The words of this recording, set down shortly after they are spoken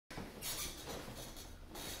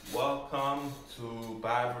Welcome to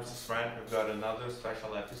Buy versus Rent. We've got another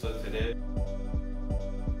special episode today.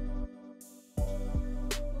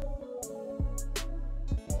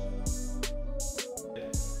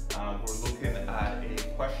 We're looking at a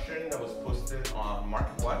question that was posted on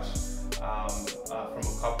MarketWatch from a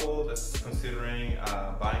couple that's considering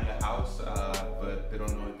buying a house, but they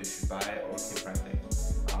don't know if they should buy it or keep renting.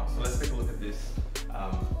 So let's take a look at this.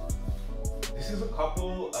 This is a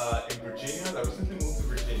couple in Virginia that recently moved to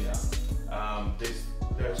Virginia.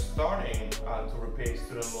 They're starting to repay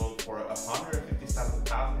student loan for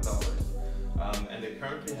 $157,000, and they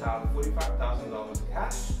currently have $45,000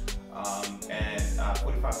 cash and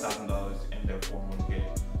 $45,000 in their 401k.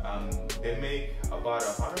 They make about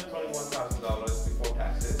 $121,000 before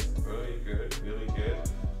taxes. Really good, really good.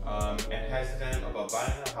 And hesitant about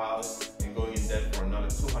buying a house and going in debt for another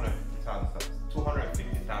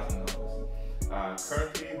 $250,000.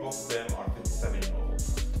 Currently, both of them are 57-year-olds.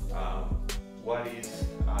 What is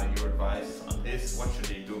your advice on this? What should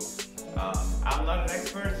they do? I'm not an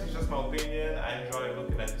expert, it's just my opinion. I enjoy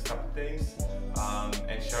looking at these type of things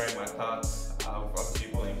and sharing my thoughts with other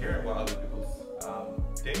people and hearing what other people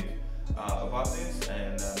think about this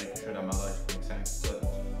and making sure that my life makes sense. But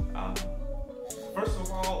first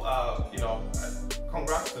of all,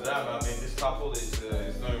 congrats to them. I mean, this couple is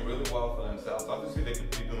doing really well for themselves. Obviously, they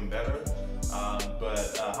could be doing better, but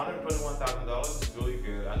 $121,000 is really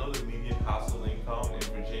good. I know the median household income in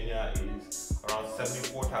Virginia is around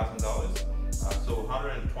 $74,000, so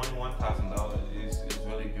 $121,000 is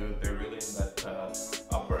really good. They're really in that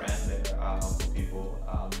upper end there for people.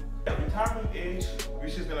 The retirement age,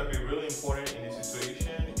 which is going to be really important in this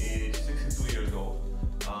situation, is 62 years old,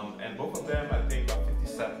 and both of them, I think, are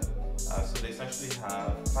 57. So they essentially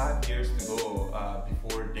have 5 years to go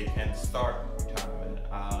before they can start retirement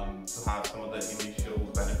to have some of the initial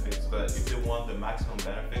benefits. But if they want the maximum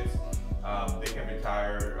benefits, they can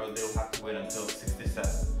retire, or they'll have to wait until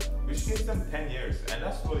 67, which gives them 10 years, and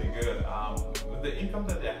that's really good. With the income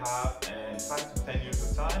that they have and 5 to 10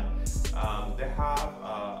 years of time, they have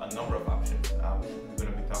a number of options, which we're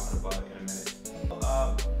going to be talking about in a minute.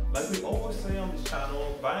 Like we always say on this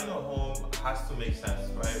channel, buying a home has to make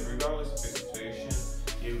sense, right? Regardless of your situation,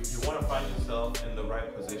 you want to find yourself in the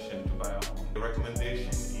right position to buy a home. The recommendation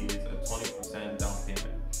is a 20% down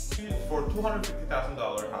payment. For a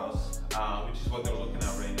 $250,000 house, which is what they're looking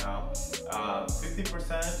at right now,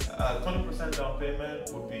 20% down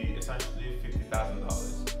payment would be essentially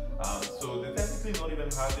 $50,000. So they technically don't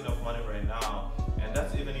even have enough money right now, and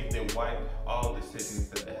that's even if they wipe all the savings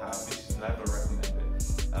that they have, which is never recommended.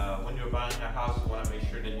 When you're buying a house, you want to make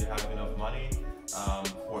sure that you have enough money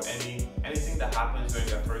for anything that happens during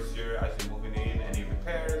that first year as you're moving in, any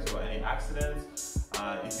repairs or any accidents.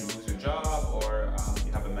 If you lose your job or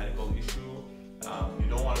you have a medical issue, you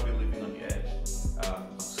don't want to be living on the edge.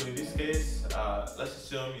 So in this case, let's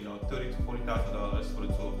assume $30,000 to $40,000 for the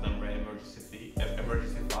two of them, right?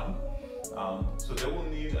 Emergency fund. So they will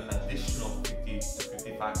need an additional $50,000 to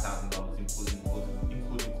 $55,000, including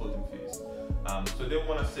closing fees. So they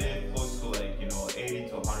want to save close to $80,000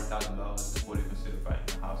 to $100,000 before they consider buying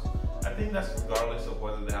a house. I think that's regardless of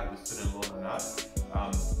whether they have the student loan or not.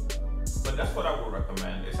 But that's what I would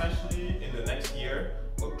recommend. Essentially, in the next year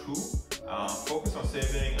or two, focus on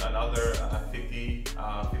saving another $50,000, I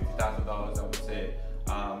would say.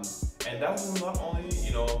 And that will not only, give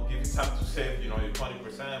you time to save, your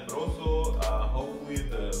 20%, but also hopefully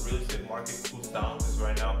the real estate market cools down, because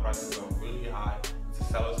right now prices are really high. It's a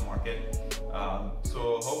seller's market.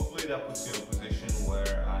 So hopefully that puts you in a position where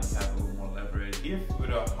you have a little more leverage. If with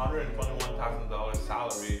a $121,000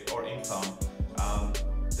 salary or income,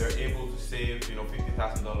 they're able to save,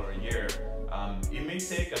 $50,000 a year, it may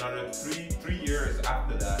take another three years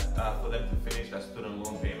after that for them to finish that student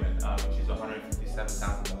loan payment, which is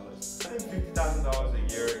 $157,000. I think $50,000 a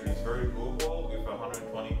year is very doable with a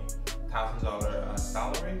 $120,000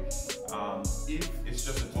 salary. If it's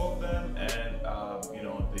just the two of them and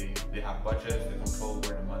they have budgets, they control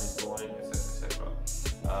where the money's going, etc.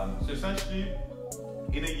 So essentially,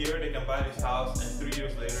 in a year they can buy this house, and 3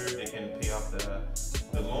 years later they can pay off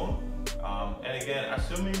the loan. And again,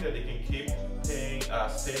 assuming that they can keep saving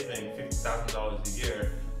 $50,000 a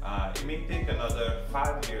year, it may take another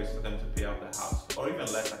 5 years for them to pay off the house, or even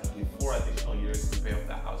less actually, 4 additional years to pay off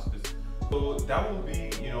the house. So that will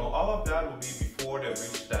be, all of that will be before they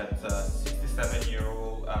reach that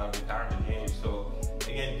 67-year-old retirement age. So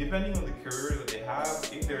again, depending on the career that they have,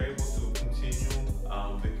 if they're able to continue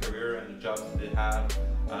the career and the jobs that they have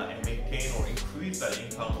and maintain or increase that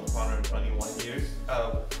income of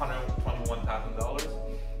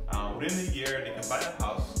 $121,000, within a year they can buy a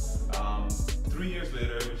house. 3 years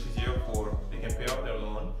later, which is year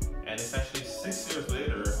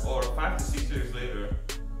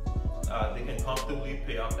they can comfortably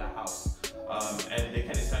pay off that house. And they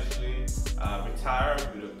can essentially retire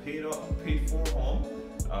with a paid for home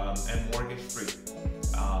and mortgage free.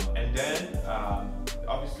 And then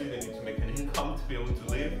obviously they need to make an income to be able to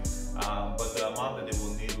live, but the amount that they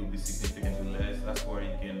will need will be significantly less. That's where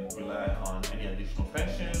you can rely on any additional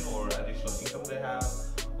pension or additional income they have,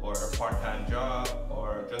 or a part-time job,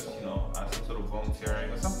 or just some sort of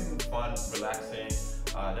volunteering or something fun, relaxing.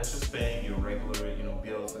 That's just paying your regular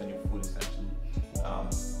bills and your food essentially.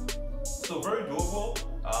 So very doable.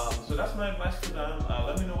 So that's my advice to them.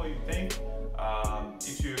 Let me know what you think.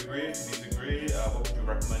 If you agree, if you disagree, what would you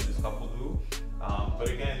recommend this couple do? But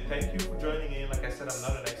again,